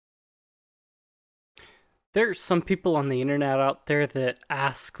There's some people on the internet out there that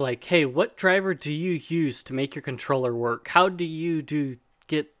ask like, "Hey, what driver do you use to make your controller work? How do you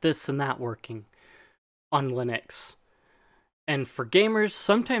get this and that working on Linux?" And for gamers,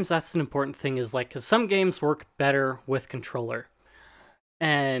 sometimes that's an important thing is like cuz some games work better with controller.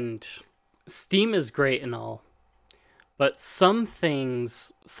 And Steam is great and all, but some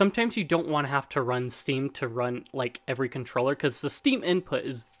things sometimes you don't want to have to run Steam to run like every controller cuz the Steam input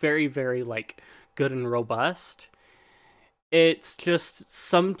is very like good and robust. It's just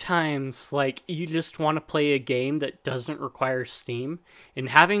sometimes like you just want to play a game that doesn't require Steam, and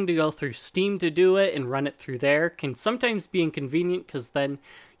having to go through Steam to do it and run it through there can sometimes be inconvenient because then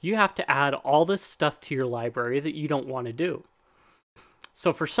you have to add all this stuff to your library that you don't want to do.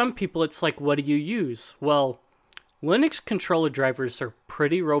 So for some people, it's like, what do you use? Well, Linux controller drivers are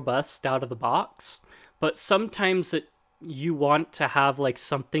pretty robust out of the box, but sometimes you want to have like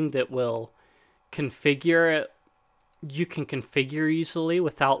something that will configure it. You can configure easily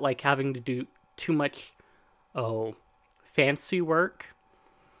without like having to do too much fancy work.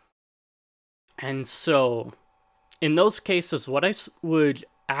 And so in those cases, what I would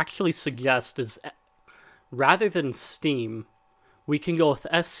actually suggest is rather than Steam, we can go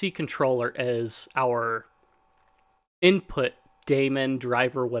with SC controller as our input daemon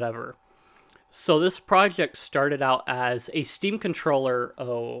driver, whatever. So this project started out as a Steam controller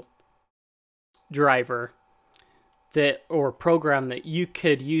driver that or program that you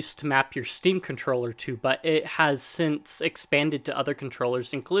could use to map your Steam controller to, but it has since expanded to other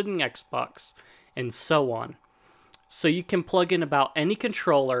controllers, including Xbox and so on. So you can plug in about any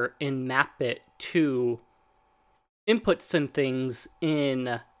controller and map it to inputs and things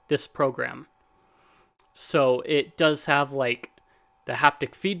in this program. So it does have like the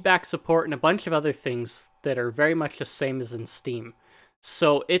haptic feedback support and a bunch of other things that are very much the same as in Steam.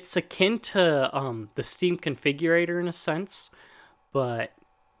 So it's akin to the Steam configurator in a sense, but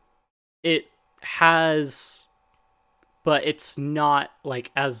it's not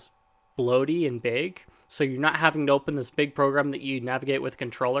like as bloaty and big. So you're not having to open this big program that you navigate with a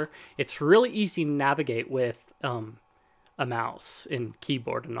controller. It's really easy to navigate with a mouse and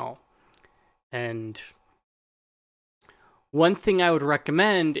keyboard and all. And one thing I would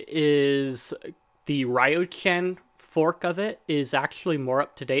recommend is the Ryochan fork of it is actually more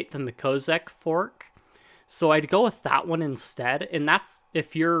up to date than the Kozek fork. So I'd go with that one instead. And that's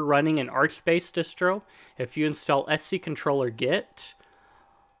if you're running an Arch-based distro. If you install SC controller Git,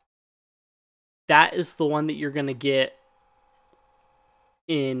 that is the one that you're going to get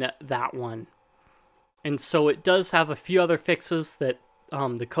in that one. And so it does have a few other fixes that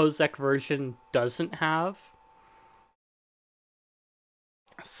the Kozek version doesn't have,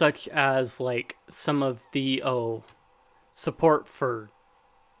 such as like some of the support for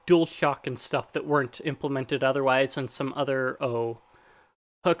DualShock and stuff that weren't implemented otherwise, and some other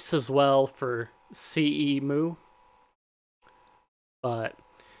hooks as well for CEMU. But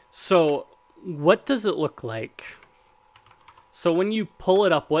so what does it look like? So when you pull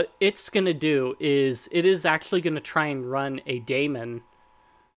it up, what it's going to do is it is actually going to try and run a daemon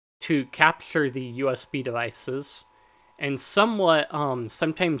to capture the USB devices. And somewhat,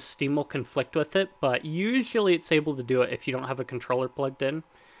 sometimes Steam will conflict with it, but usually it's able to do it if you don't have a controller plugged in.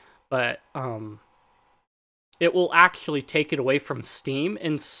 But it will actually take it away from Steam.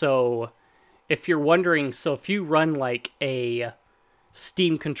 And so if you're wondering, so if you run like a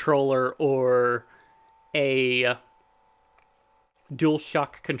Steam controller or a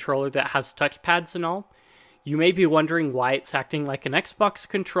DualShock controller that has touchpads and all, you may be wondering why it's acting like an Xbox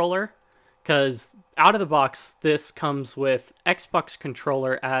controller. Because out of the box, this comes with Xbox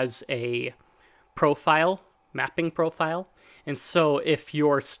controller as a profile, mapping profile. And so if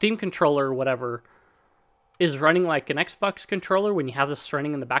your Steam controller or whatever is running like an Xbox controller, when you have this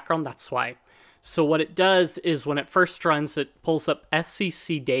running in the background, that's why. So what it does is when it first runs, it pulls up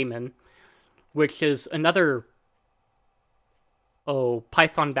SCC daemon, which is another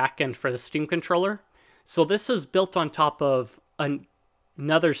Python backend for the Steam controller. So this is built on top of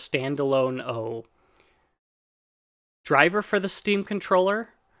another standalone driver for the Steam controller,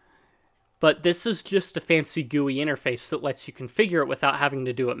 but this is just a fancy GUI interface that lets you configure it without having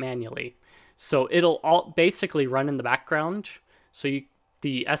to do it manually. So it'll all basically run in the background. So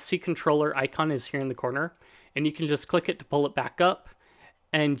the SC controller icon is here in the corner, and you can just click it to pull it back up,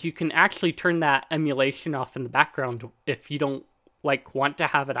 and you can actually turn that emulation off in the background if you don't want to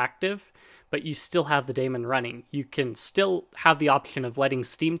have it active, but you still have the daemon running. You can still have the option of letting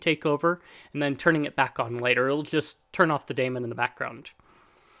Steam take over and then turning it back on later. It'll just turn off the daemon in the background.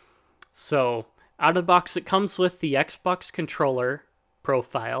 So out of the box, it comes with the Xbox controller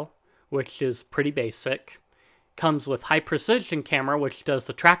profile, which is pretty basic. comes with high precision camera, which does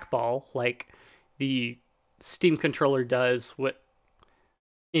the trackball like the Steam controller does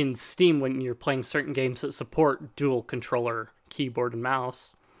in Steam when you're playing certain games that support dual controller keyboard and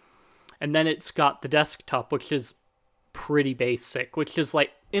mouse. And then it's got the desktop, which is pretty basic, which is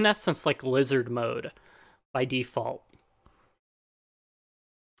like, in essence, like lizard mode by default.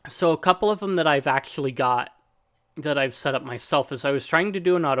 So a couple of them that I've actually got that I've set up myself is I was trying to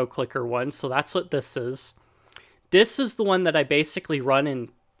do an auto clicker one, so that's what this is. This is the one that I basically run in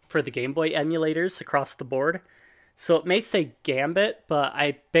for the Game Boy emulators across the board. So it may say Gambit, but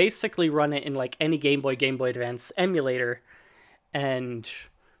I basically run it in like any Game Boy Advance emulator, and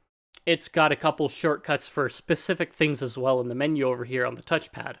it's got a couple shortcuts for specific things as well in the menu over here on the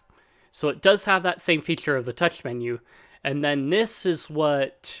touchpad. So it does have that same feature of the touch menu. And then this is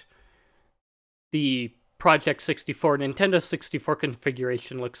what the Project 64, Nintendo 64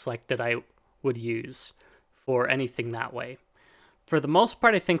 configuration looks like that I would use for anything that way. For the most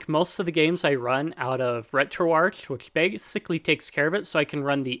part, I think most of the games I run out of RetroArch, which basically takes care of it, so I can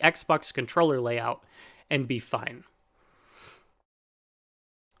run the Xbox controller layout and be fine.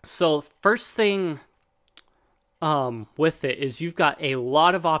 So first thing with it is you've got a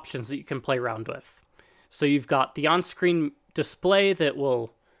lot of options that you can play around with. So you've got the on-screen display that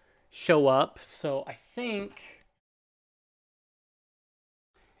will show up. So I think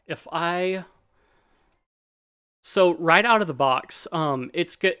so right out of the box,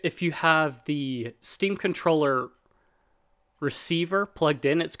 it's good if you have the Steam controller receiver plugged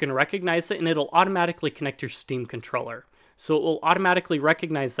in, it's going to recognize it and it'll automatically connect your Steam controller. So it will automatically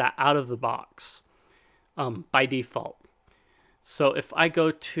recognize that out of the box by default. So if I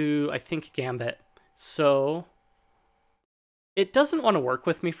go to, I think, Gambit, so it doesn't want to work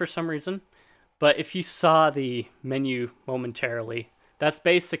with me for some reason, but if you saw the menu momentarily, that's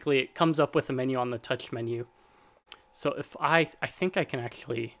basically, it comes up with a menu on the touch menu. So if I think I can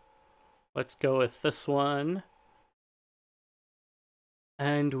actually, let's go with this one.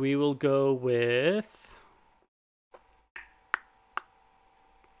 And we will go with,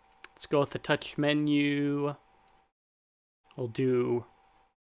 let's go with the touch menu. We'll do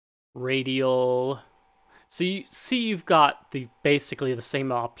radial. So you see you've got basically the same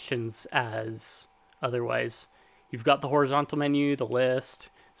options as otherwise. You've got the horizontal menu, the list.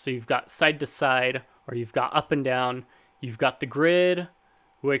 So you've got side to side, or you've got up and down. You've got the grid,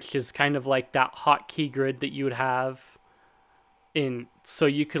 which is kind of like that hotkey grid that you would have so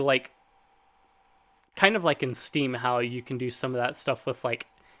you could like, kind of like in Steam, how you can do some of that stuff with like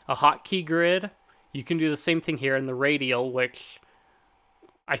a hotkey grid. You can do the same thing here in the radial, which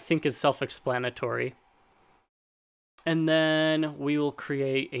I think is self-explanatory. And then we will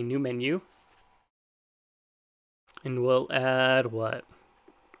create a new menu. And we'll add what?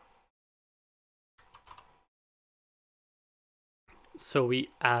 So we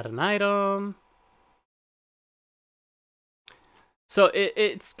add an item. So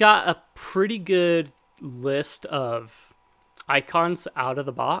it's got a pretty good list of icons out of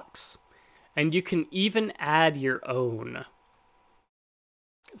the box. And you can even add your own.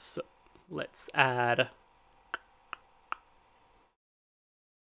 So let's add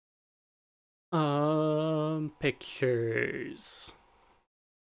pictures.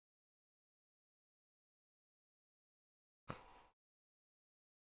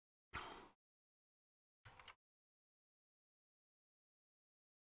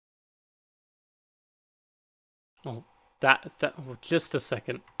 Well, well, just a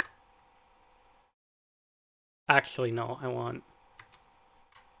second. Actually, no, I want.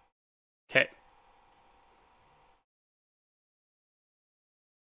 Okay.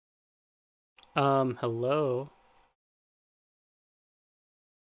 Hello.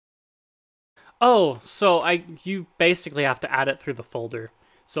 Oh, so you basically have to add it through the folder.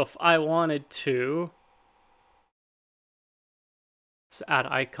 So if I wanted to, let's add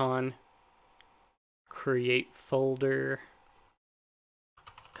icon, create folder,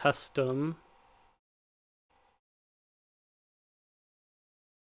 custom.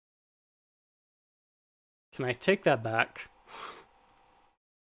 Can I take that back?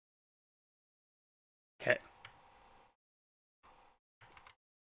 Okay.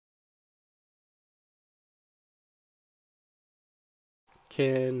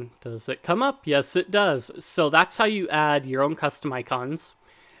 Does it come up? Yes, it does. So that's how you add your own custom icons.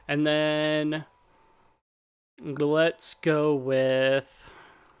 And then let's go with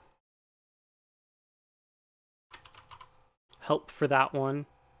help for that one.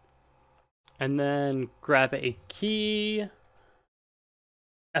 And then grab a key,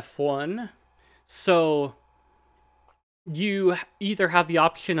 F1. So you either have the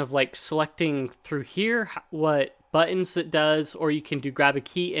option of like selecting through here what buttons it does, or you can do grab a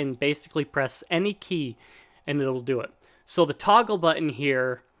key and basically press any key and it'll do it. So the toggle button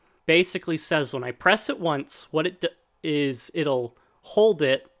here basically says when I press it once, what it is, it'll hold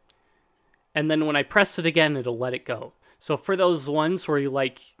it, and then when I press it again, it'll let it go. So for those ones where you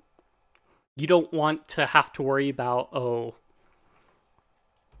don't want to have to worry about,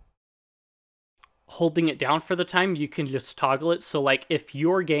 holding it down for the time, you can just toggle it. So like if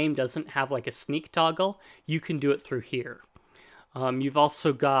your game doesn't have like a sneak toggle, you can do it through here. You've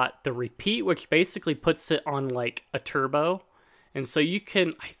also got the repeat, which basically puts it on like a turbo. And so you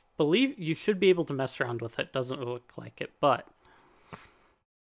can, I believe you should be able to mess around with it. Doesn't look like it, but.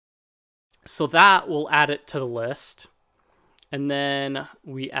 So that will add it to the list. And then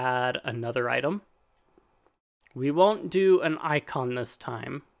we add another item. We won't do an icon this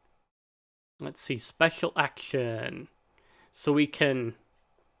time. Let's see, special action. So we can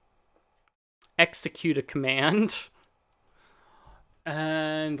execute a command.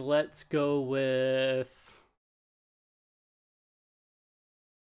 And let's go with,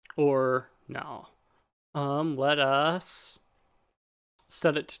 or no. Let us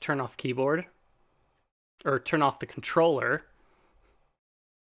set it to turn off keyboard, or turn off the controller.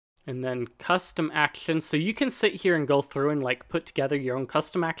 And then custom actions. So you can sit here and go through and like put together your own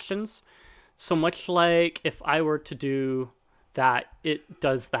custom actions. So much like if I were to do that, it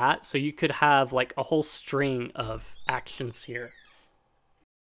does that. So you could have like a whole string of actions here.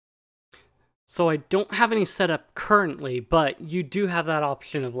 So I don't have any set up currently, but you do have that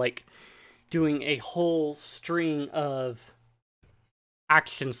option of like doing a whole string of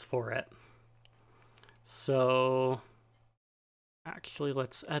actions for it. So actually,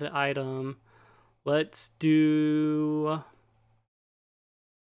 let's edit item. Let's do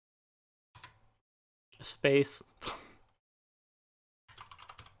a space.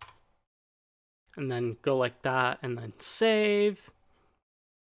 And then go like that, and then save.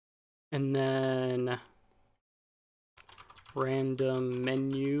 And then random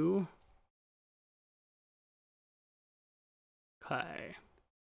menu. Okay.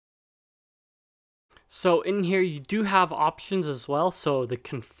 So in here, you do have options as well. So the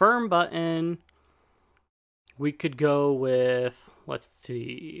confirm button, we could go with, let's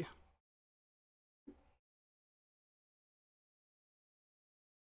see.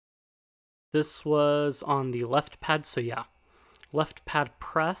 This was on the left pad, so yeah. Left pad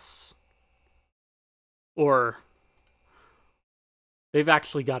press. Or they've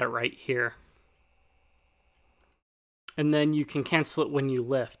actually got it right here. And then you can cancel it when you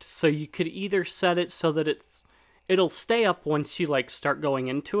lift. So you could either set it so that it'll stay up once you like start going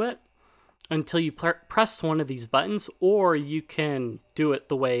into it until you press one of these buttons, or you can do it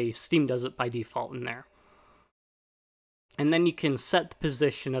the way Steam does it by default in there. And then you can set the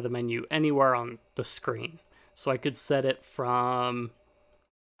position of the menu anywhere on the screen. So I could set it from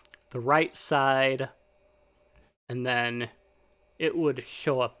the right side, and then it would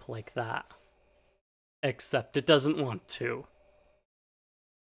show up like that. Except it doesn't want to.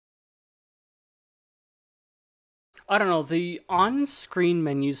 I don't know, the on-screen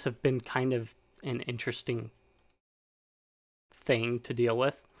menus have been kind of an interesting thing to deal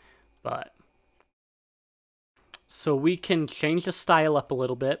with, but so we can change the style up a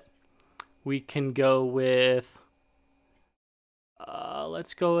little bit. We can go with,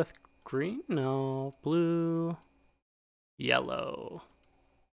 let's go with green, no, blue, yellow.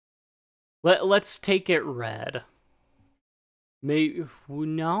 Let's take it red. Maybe,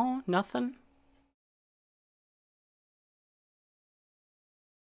 no, nothing?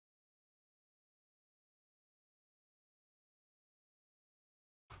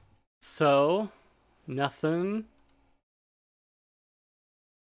 So, nothing.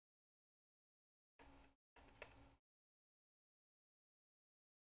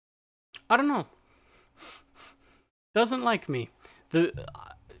 I don't know. Doesn't like me.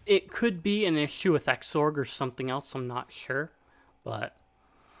 It could be an issue with Xorg or something else, I'm not sure. But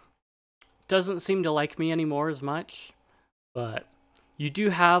doesn't seem to like me anymore as much. But you do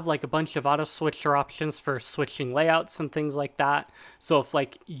have like a bunch of auto switcher options for switching layouts and things like that. So if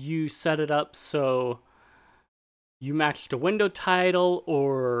like you set it up so you matched a window title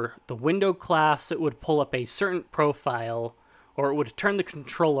or the window class, it would pull up a certain profile, or it would turn the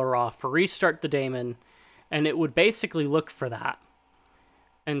controller off, restart the daemon, and it would basically look for that.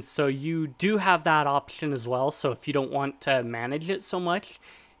 And so you do have that option as well. So if you don't want to manage it so much,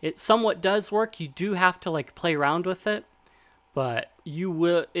 it somewhat does work. You do have to like play around with it, but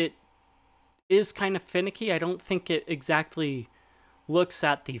it is kind of finicky. I don't think it exactly looks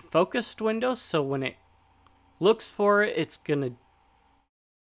at the focused window. So when it looks for it, it's gonna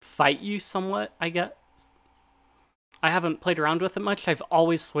fight you somewhat, I guess. I haven't played around with it much. I've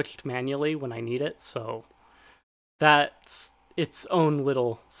always switched manually when I need it, so that's its own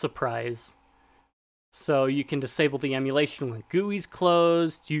little surprise. So you can disable the emulation when GUI's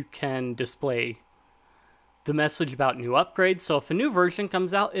closed. You can display the message about new upgrades. So if a new version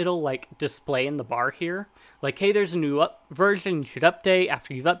comes out, it'll like display in the bar here, like, hey, there's a new version, you should update.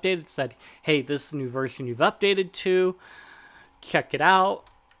 After you've updated, it said, hey, this is a new version you've updated to. Check it out.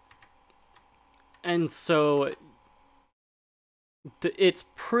 And so it's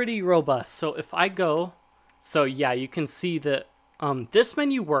pretty robust. So if I go, so yeah, you can see that this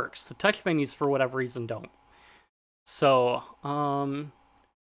menu works. The touch menus, for whatever reason, don't. So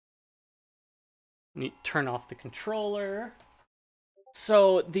need to turn off the controller.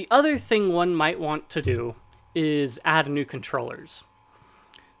 So the other thing one might want to do is add new controllers.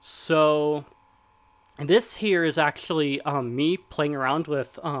 So this here is actually me playing around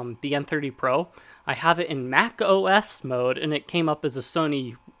with the N30 Pro. I have it in Mac OS mode, and it came up as a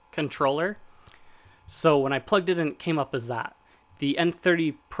Sony controller. So when I plugged it in, it came up as that. The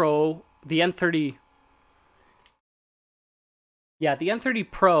N30 Pro, the N30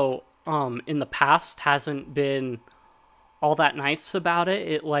 Pro in the past hasn't been all that nice about it.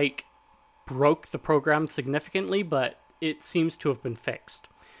 It like broke the program significantly, but it seems to have been fixed.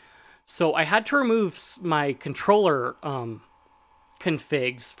 So I had to remove my controller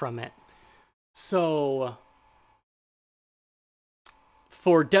configs from it. So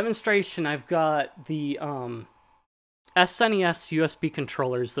for demonstration, I've got the SNES USB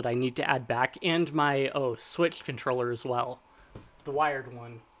controllers that I need to add back, and my Switch controller as well, the wired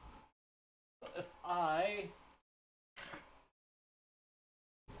one. If I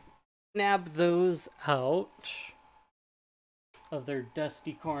nab those out of their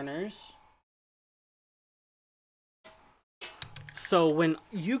dusty corners. So when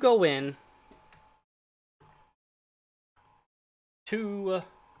you go in to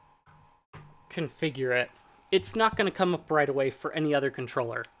configure it, it's not going to come up right away for any other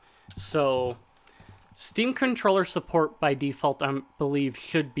controller. So Steam controller support by default, I believe,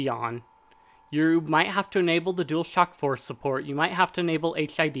 should be on. You might have to enable the DualShock 4 support. You might have to enable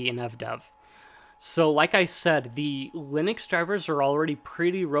HID and EvDev. So like I said, the Linux drivers are already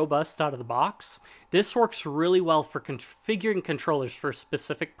pretty robust out of the box. This works really well for configuring controllers for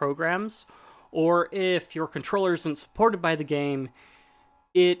specific programs, or if your controller isn't supported by the game,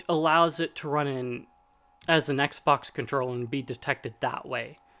 it allows it to run in as an Xbox controller and be detected that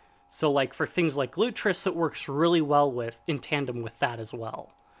way. So like for things like Lutris, it works really well in tandem with that as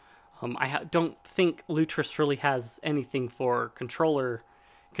well. I don't think Lutris really has anything for controller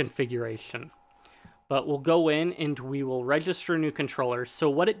configuration. But we'll go in and we will register a new controller. So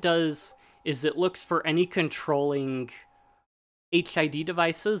what it does is it looks for any controlling HID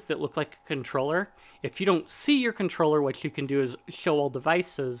devices that look like a controller. If you don't see your controller, what you can do is show all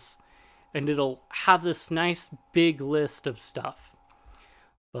devices, and it'll have this nice big list of stuff.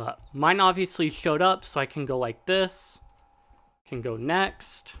 But mine obviously showed up, so I can go like this, can go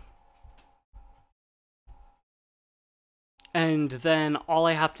next. And then all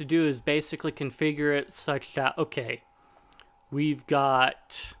I have to do is basically configure it such that, okay, we've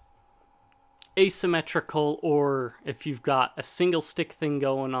got asymmetrical, or if you've got a single stick thing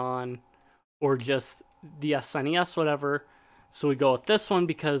going on, or just the SNES, whatever. So we go with this one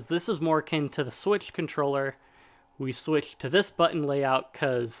because this is more akin to the Switch controller. We switch to this button layout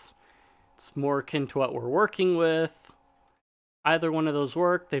because it's more akin to what we're working with. Either one of those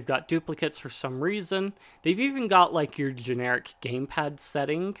work. They've got duplicates for some reason. They've even got like your generic gamepad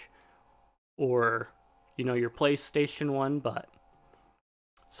setting, or, you know, your PlayStation one, but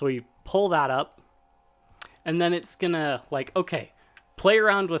so we pull that up, and then it's gonna like, okay, play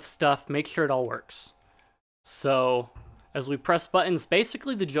around with stuff, make sure it all works. So as we press buttons,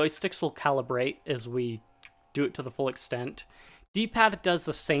 basically the joysticks will calibrate as we do it to the full extent. D-pad does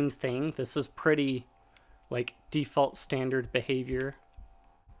the same thing. This is pretty like default standard behavior.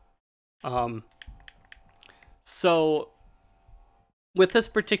 So with this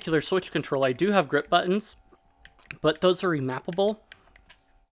particular Switch controller, I do have grip buttons, but those are remappable.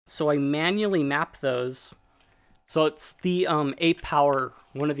 So I manually map those. So it's the A-Power,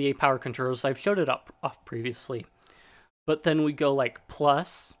 one of the A-Power controllers. I've showed it off previously. But then we go like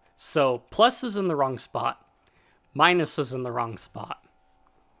plus. So plus is in the wrong spot. Minus is in the wrong spot.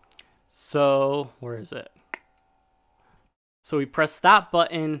 So where is it? So we press that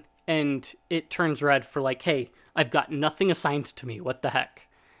button and it turns red for like, hey, I've got nothing assigned to me. What the heck?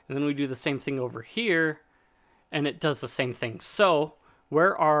 And then we do the same thing over here and it does the same thing. So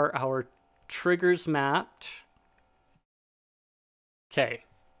where are our triggers mapped? Okay.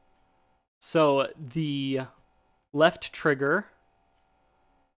 So the left trigger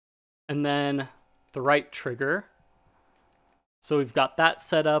and then the right trigger. So we've got that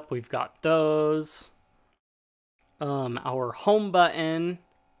set up. We've got those. Our home button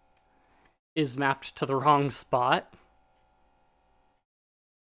is mapped to the wrong spot.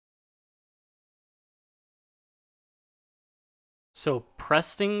 So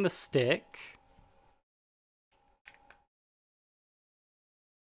pressing the stick.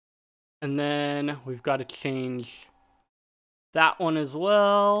 And then we've got to change that one as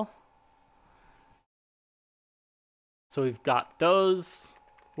well. So we've got those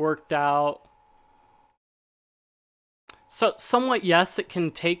worked out. So somewhat, yes, it can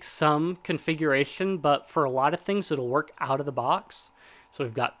take some configuration, but for a lot of things, it'll work out of the box. So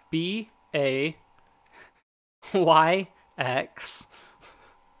we've got B, A, Y, X.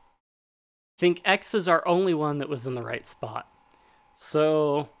 I think X is our only one that was in the right spot.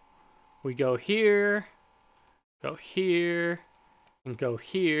 So we go here, and go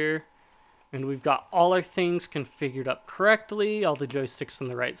here. And we've got all our things configured up correctly. All the joysticks in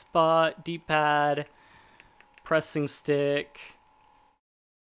the right spot. D-pad, pressing stick.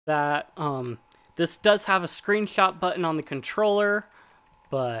 That. This does have a screenshot button on the controller,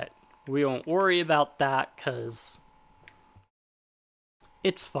 but we won't worry about that because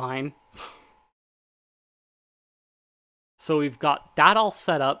it's fine. So we've got that all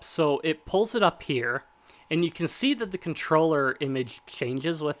set up. So it pulls it up here. And you can see that the controller image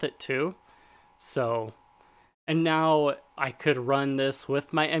changes with it too. So, and now I could run this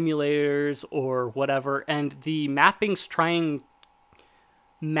with my emulators or whatever, and the mappings try and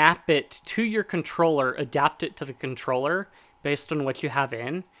map it to your controller, adapt it to the controller based on what you have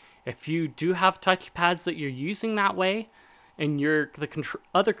in. If you do have touchpads that you're using that way, and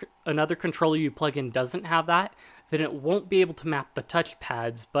another controller you plug in doesn't have that, then it won't be able to map the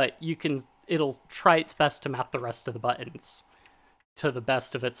touchpads, but it'll try its best to map the rest of the buttons to the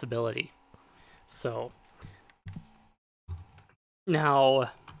best of its ability. So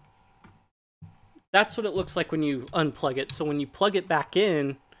now that's what it looks like when you unplug it. So when you plug it back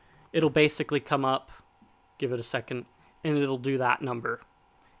in, it'll basically come up, give it a second, and it'll do that number.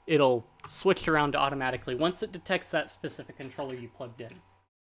 It'll switch around automatically once it detects that specific controller you plugged in.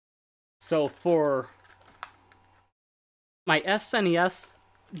 So for my SNES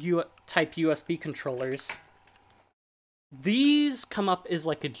type USB controllers, these come up as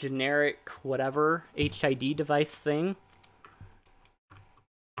like a generic whatever HID device thing.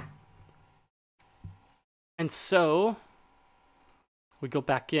 And so we go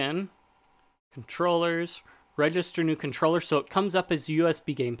back in, controllers, register new controller. So it comes up as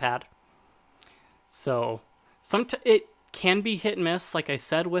USB gamepad. So it can be hit and miss, like I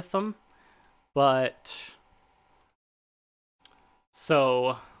said, with them. But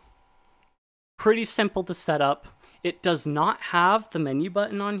so pretty simple to set up. It does not have the menu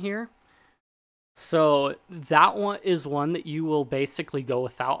button on here. So that one is one that you will basically go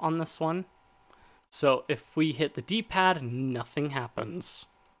without on this one. So if we hit the D-pad, nothing happens.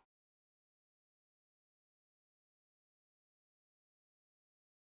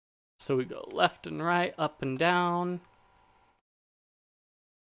 So we go left and right, up and down.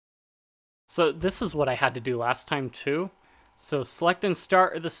 So this is what I had to do last time too. So select and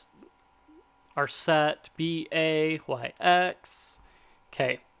start are set B, A, Y, X.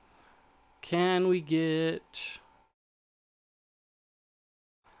 Okay. Can we get...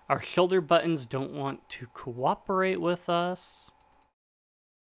 Our shoulder buttons don't want to cooperate with us.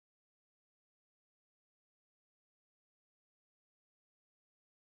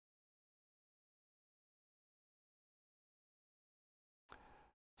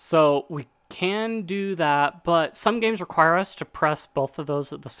 So we can do that, but some games require us to press both of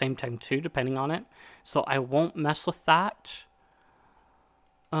those at the same time too, depending on it. So I won't mess with that.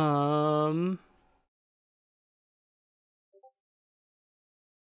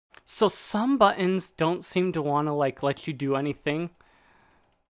 So some buttons don't seem to want to let you do anything,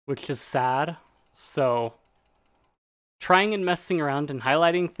 which is sad. So trying and messing around and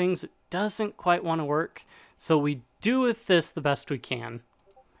highlighting things, it doesn't quite want to work. So we do with this the best we can.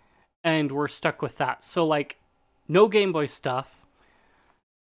 And we're stuck with that. So no Game Boy stuff.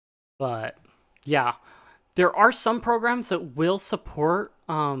 But yeah, there are some programs that will support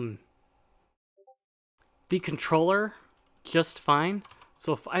the controller just fine.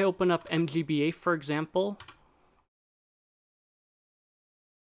 So if I open up MGBA, for example,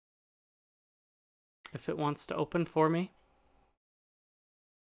 if it wants to open for me.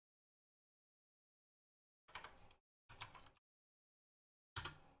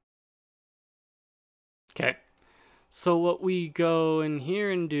 Okay, So what we go in here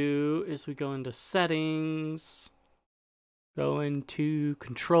and do is we go into settings, go into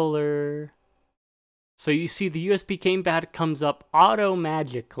controller. So you see the USB gamepad comes up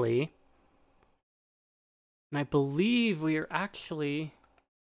auto-magically. And I believe we are actually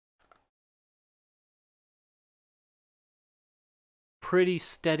pretty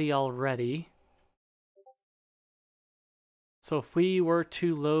steady already. So if we were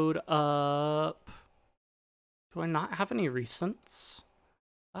to load up... Do I not have any recents?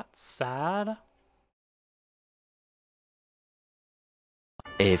 That's sad.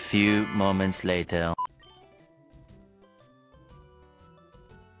 A few moments later.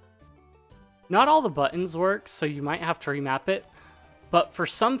 Not all the buttons work, so you might have to remap it. But for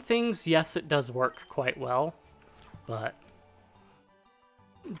some things, yes, it does work quite well. But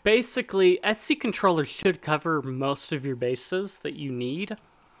basically, SC controllers should cover most of your bases that you need.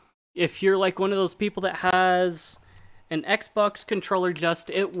 If you're like one of those people that has an Xbox controller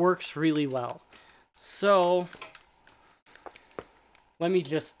it works really well. So let me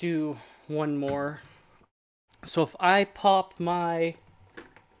just do one more. So if I pop my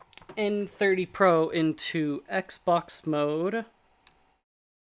N30 Pro into Xbox mode,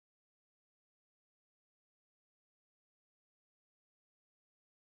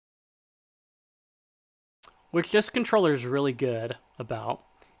 which this controller is really good about,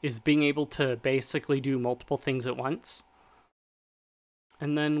 is being able to basically do multiple things at once.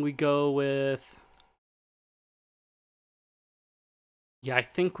 And then we go with... Yeah, I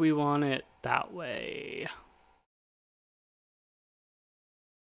think we want it that way.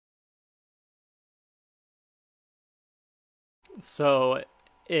 So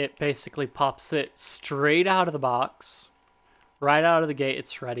it basically pops it straight out of the box. Right out of the gate,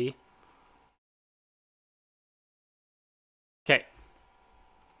 it's ready. Okay.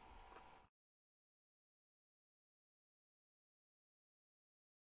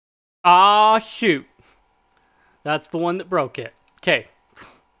 Ah, shoot. That's the one that broke it. Okay.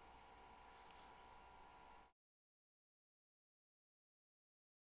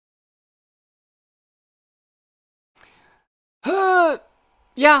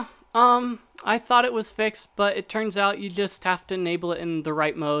 Yeah, I thought it was fixed, but it turns out you just have to enable it in the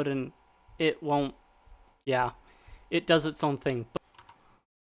right mode and it won't, yeah, it does its own thing.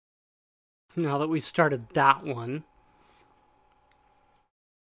 Now that we started that one.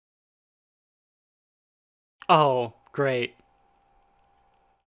 Oh, great.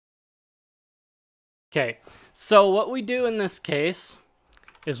 Okay, so what we do in this case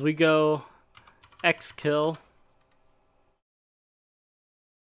is we go xkill.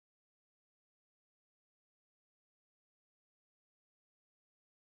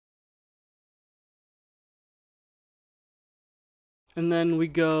 And then we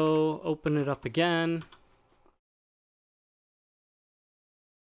go open it up again.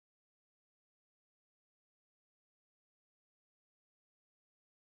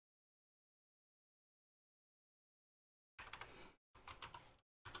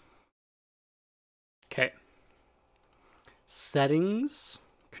 Okay. Settings,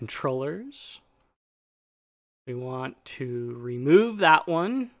 controllers. We want to remove that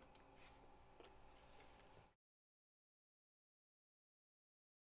one.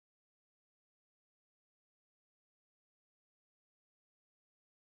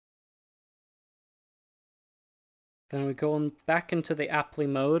 Then we go back into the apply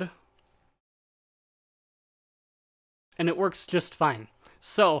mode. And it works just fine.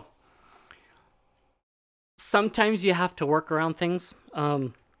 So, sometimes you have to work around things.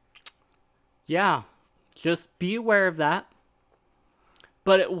 Yeah, just be aware of that.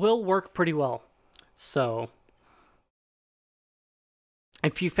 But it will work pretty well. So,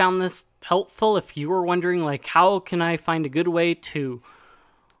 if you found this helpful, if you were wondering, like, how can I find a good way to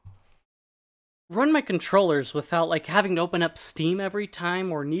run my controllers without, like, having to open up Steam every time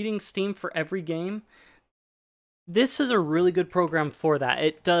or needing Steam for every game, this is a really good program for that.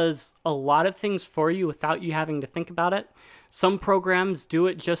 It does a lot of things for you without you having to think about it. Some programs do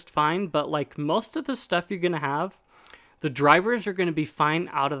it just fine, but like most of the stuff you're going to have, the drivers are going to be fine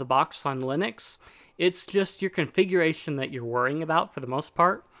out of the box on Linux. It's just your configuration that you're worrying about for the most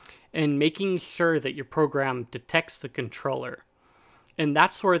part, and making sure that your program detects the controller. And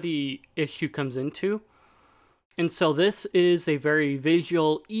that's where the issue comes into. And so this is a very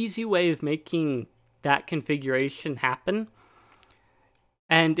visual, easy way of making that configuration happen.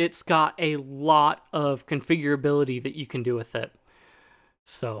 And it's got a lot of configurability that you can do with it.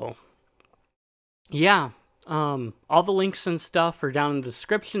 So, yeah. All the links and stuff are down in the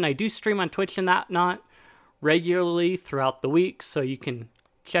description. I do stream on Twitch and that not regularly throughout the week, so you can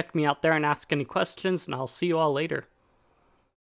check me out there and ask any questions, and I'll see you all later.